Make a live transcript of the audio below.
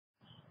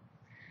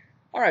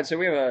All right, so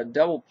we have a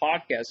double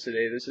podcast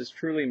today. This is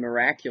truly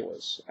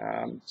miraculous.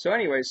 So,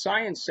 anyway,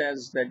 science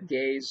says that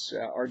gays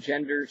are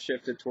gender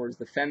shifted towards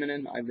the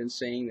feminine. I've been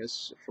saying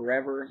this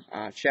forever.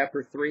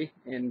 Chapter 3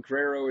 in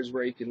Guerrero is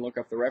where you can look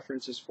up the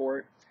references for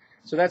it.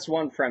 So, that's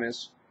one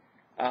premise.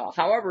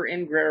 However,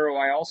 in Guerrero,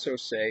 I also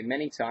say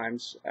many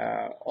times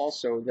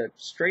also that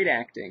straight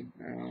acting,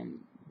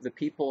 the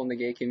people in the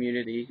gay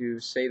community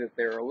who say that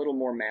they're a little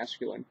more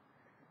masculine,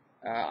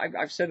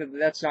 I've said that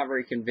that's not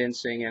very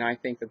convincing, and I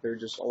think that they're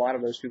just a lot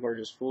of those people are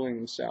just fooling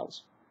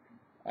themselves.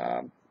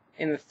 Um,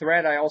 in the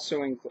thread, I'm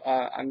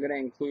going to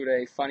include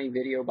a funny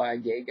video by a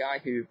gay guy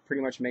who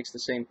pretty much makes the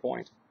same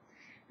point.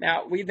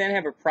 Now, we then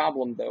have a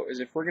problem, though, is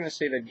if we're going to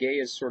say that gay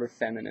is sort of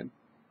feminine,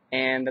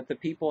 and that the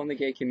people in the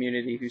gay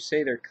community who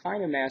say they're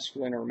kind of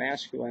masculine or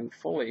masculine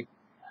fully,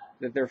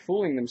 that they're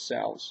fooling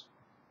themselves.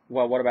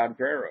 Well, what about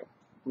Guerrero?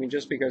 I mean,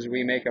 just because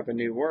we make up a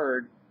new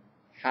word,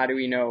 how do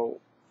we know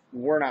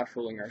we're not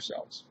fooling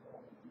ourselves?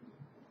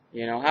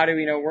 How do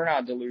we know we're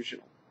not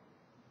delusional?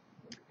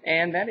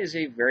 And that is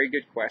a very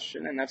good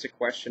question, and that's a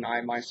question I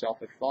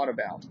myself have thought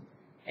about.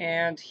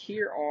 And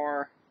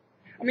here's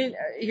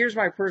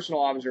my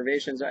personal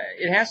observations.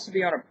 It has to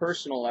be on a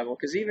personal level,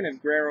 because even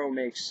if Guerrero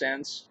makes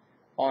sense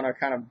on a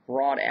kind of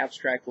broad,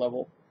 abstract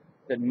level,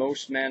 that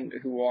most men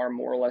who are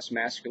more or less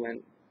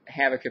masculine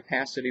have a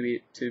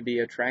capacity to be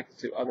attracted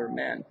to other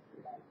men,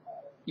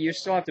 you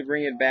still have to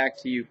bring it back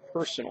to you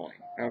personally,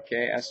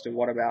 okay, as to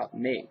what about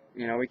me.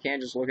 We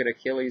can't just look at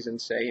Achilles and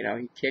say,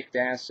 he kicked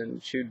ass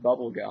and chewed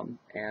bubble gum,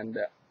 and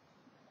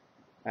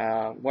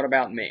what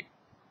about me?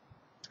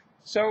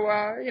 So,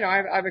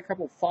 I have a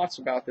couple thoughts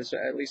about this,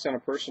 at least on a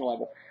personal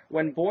level.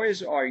 When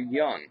boys are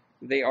young,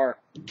 they are,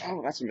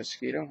 oh, that's a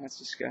mosquito, that's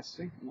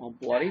disgusting, I'm all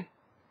bloody.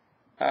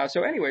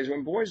 So anyways,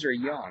 when boys are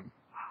young,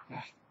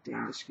 oh,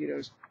 damn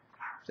mosquitoes,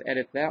 to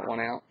edit that one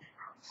out,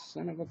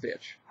 son of a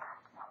bitch.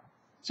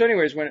 So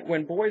anyways,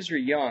 when boys are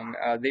young,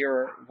 they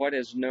are what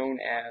is known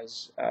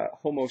as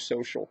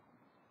homosocial.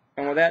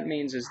 And what that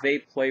means is they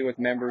play with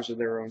members of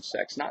their own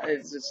sex.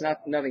 It's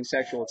not nothing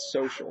sexual, it's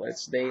social.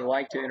 They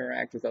like to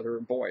interact with other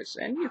boys.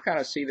 And you kind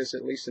of see this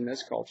at least in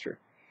this culture.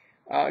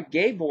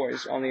 Gay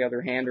boys, on the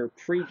other hand, are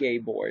pre-gay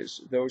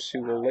boys, those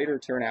who will later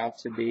turn out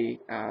to be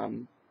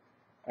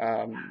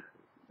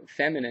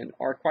feminine,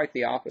 are quite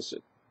the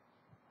opposite.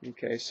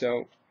 Okay,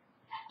 so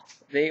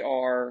they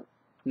are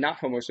not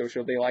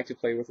homosocial. They like to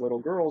play with little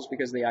girls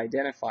because they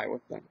identify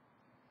with them.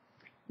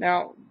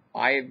 Now,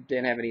 I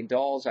didn't have any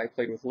dolls. I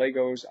played with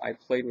Legos. I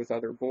played with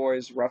other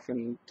boys, rough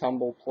and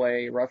tumble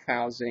play,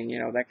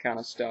 roughhousing, that kind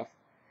of stuff.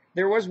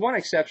 There was one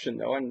exception,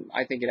 though, and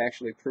I think it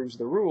actually proves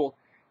the rule.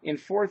 In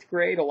 4th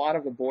grade, a lot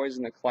of the boys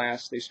in the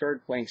class, they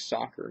started playing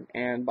soccer.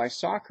 And by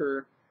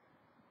soccer,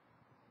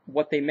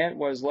 what they meant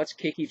was, let's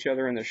kick each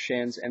other in the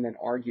shins and then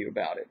argue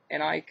about it.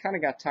 And I kind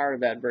of got tired of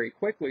that very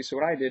quickly, so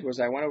what I did was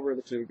I went over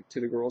to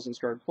the girls and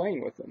started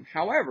playing with them.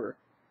 However,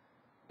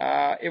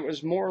 it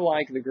was more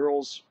like the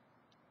girls,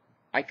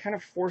 I kind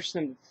of forced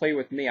them to play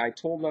with me. I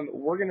told them,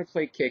 we're going to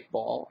play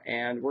kickball,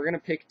 and we're going to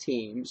pick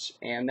teams,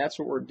 and that's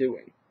what we're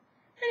doing.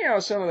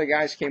 And, some of the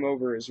guys came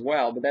over as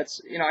well, but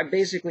that's, I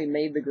basically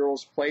made the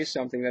girls play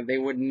something that they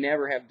would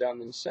never have done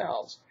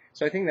themselves.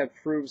 So I think that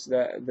proves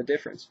the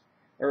difference,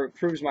 or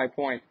proves my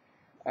point.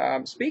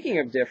 Speaking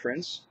of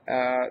difference,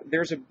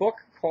 there's a book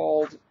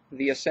called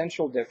The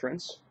Essential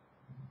Difference.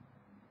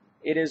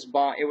 It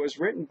was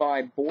written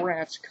by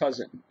Borat's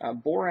cousin.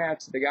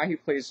 Borat, the guy who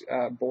plays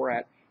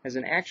Borat, has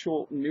an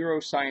actual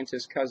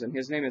neuroscientist cousin.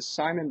 His name is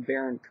Simon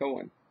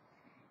Baron-Cohen.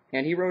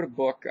 And he wrote a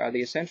book,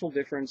 The Essential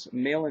Difference,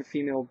 Male and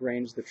Female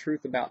Brains, The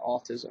Truth About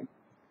Autism.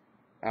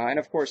 And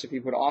of course, if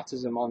you put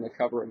autism on the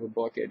cover of a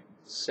book, it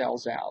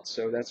sells out.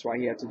 So that's why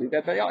he had to do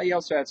that. But he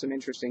also had some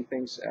interesting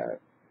things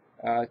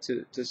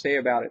to say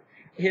about it.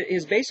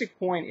 His basic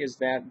point is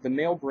that the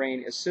male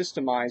brain is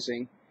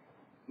systemizing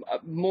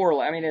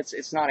more. I mean,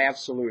 it's not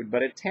absolute,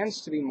 but it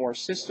tends to be more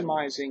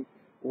systemizing,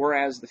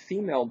 whereas the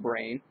female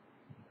brain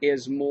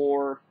is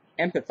more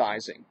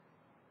empathizing.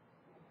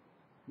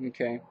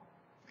 Okay.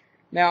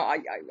 Now,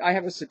 I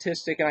have a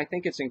statistic, and I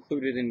think it's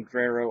included in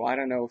Guerrero. I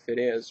don't know if it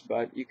is,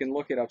 but you can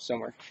look it up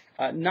somewhere.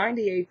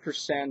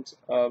 98%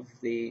 of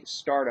the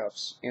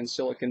startups in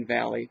Silicon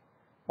Valley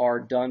are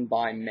done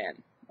by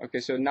men. Okay,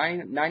 so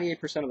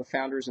 98% of the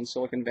founders in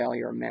Silicon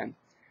Valley are men.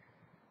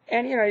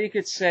 And, you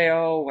could say,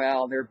 oh,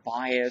 well, they're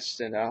biased,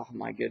 and, oh,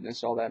 my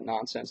goodness, all that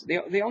nonsense.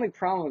 The only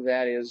problem with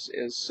that is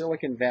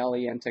Silicon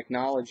Valley and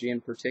technology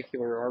in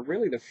particular are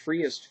really the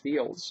freest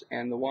fields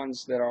and the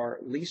ones that are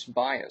least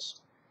biased.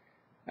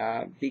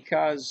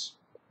 Because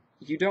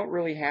you don't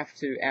really have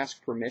to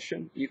ask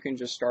permission. You can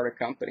just start a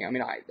company. I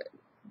mean,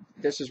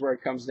 this is where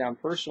it comes down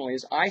personally,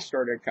 is I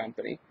started a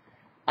company.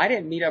 I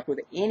didn't meet up with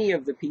any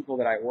of the people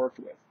that I worked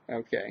with,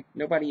 okay?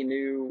 Nobody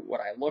knew what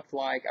I looked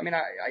like. I mean,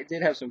 I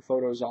did have some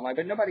photos online,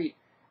 but nobody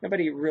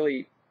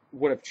really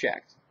would have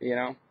checked,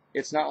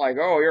 It's not like,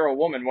 oh, you're a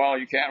woman, well,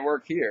 you can't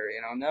work here,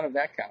 none of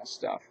that kind of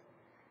stuff.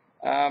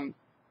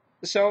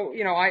 So,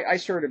 I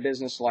started a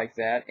business like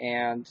that,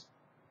 and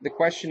the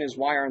question is,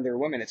 why aren't there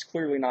women? It's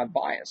clearly not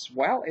bias.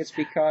 Well, it's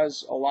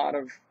because a lot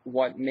of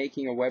what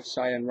making a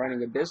website and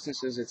running a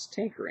business is, it's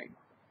tinkering.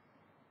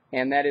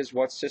 And that is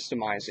what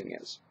systemizing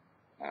is.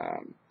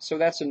 So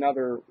that's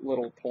another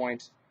little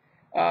point.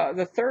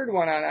 The third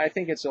one, I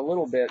think it's a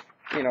little bit,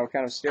 kind of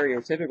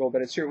stereotypical,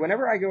 but it's true.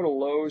 Whenever I go to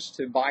Lowe's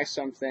to buy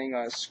something,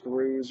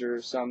 screws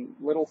or some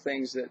little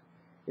things that,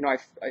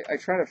 I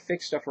try to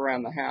fix stuff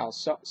around the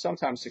house,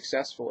 sometimes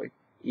successfully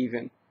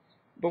even.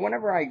 But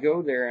whenever I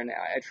go there and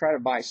I try to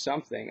buy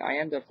something, I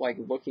end up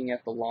looking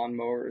at the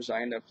lawnmowers.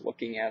 I end up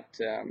looking at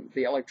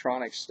the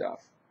electronic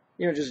stuff.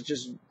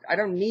 Just I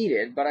don't need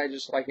it, but I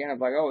just end up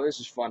oh, this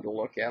is fun to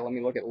look at. Let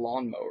me look at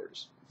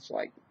lawnmowers. It's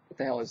what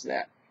the hell is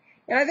that?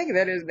 And I think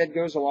that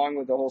goes along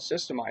with the whole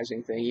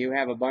systemizing thing. You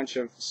have a bunch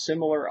of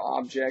similar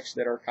objects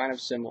that are kind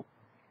of similar.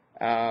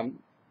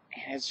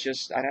 And it's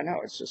just, I don't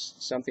know, it's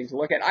just something to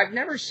look at. I've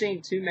never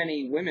seen too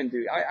many women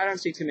do, I don't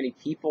see too many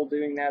people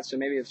doing that, so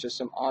maybe it's just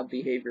some odd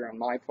behavior on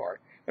my part.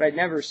 But I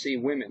never see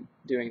women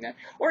doing that.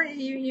 Or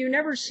you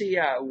never see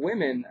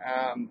women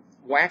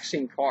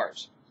waxing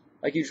cars.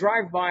 You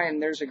drive by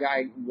and there's a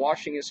guy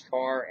washing his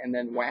car and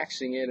then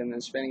waxing it and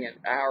then spending an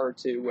hour or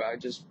two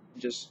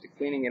just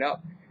cleaning it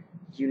up.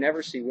 You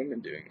never see women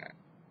doing that.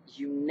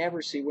 You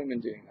never see women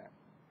doing that.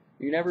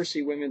 You never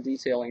see women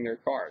detailing their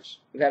cars.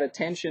 That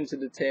attention to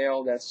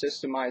detail, that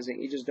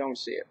systemizing, you just don't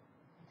see it.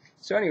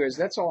 So anyways,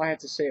 that's all I had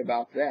to say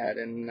about that,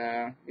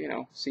 and,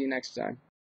 see you next time.